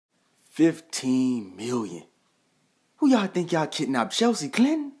$15 million. Who y'all think y'all kidnapped? Chelsea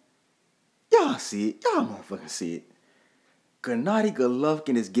Clinton? Y'all see it. Y'all motherfucking see it. Gennady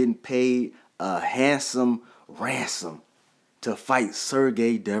Golovkin is getting paid a handsome ransom to fight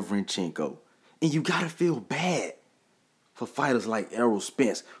Sergiy Derevyanchenko. And you gotta feel bad for fighters like Errol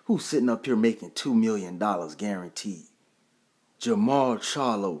Spence, who's sitting up here making $2 million guaranteed. Jamal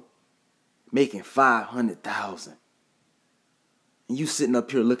Charlo making $500,000. And you sitting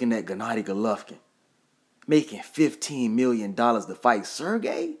up here looking at Gennady Golovkin making $15 million to fight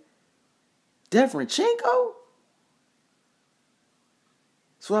Sergiy Derevyanchenko?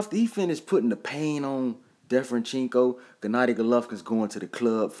 So after he finished putting the pain on Derevyanchenko, Gennady Golovkin's going to the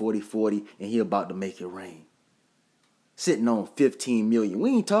club 40-40 and he about to make it rain. Sitting on $15 million.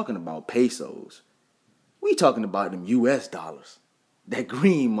 We ain't talking about pesos. We talking about them US dollars. That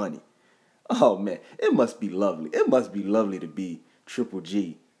green money. Oh man, it must be lovely. It must be lovely to be Triple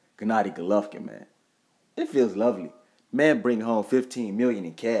G, Gennady Golovkin, man. It feels lovely. Man bring home $15 million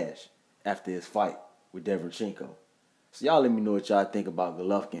in cash after his fight with Derevyanchenko. So y'all let me know what y'all think about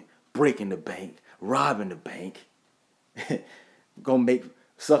Golovkin breaking the bank, robbing the bank. Gonna make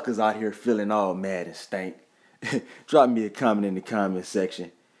suckers out here feeling all mad and stank. Drop me a comment in the comment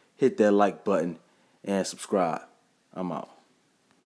section. Hit that like button and subscribe. I'm out.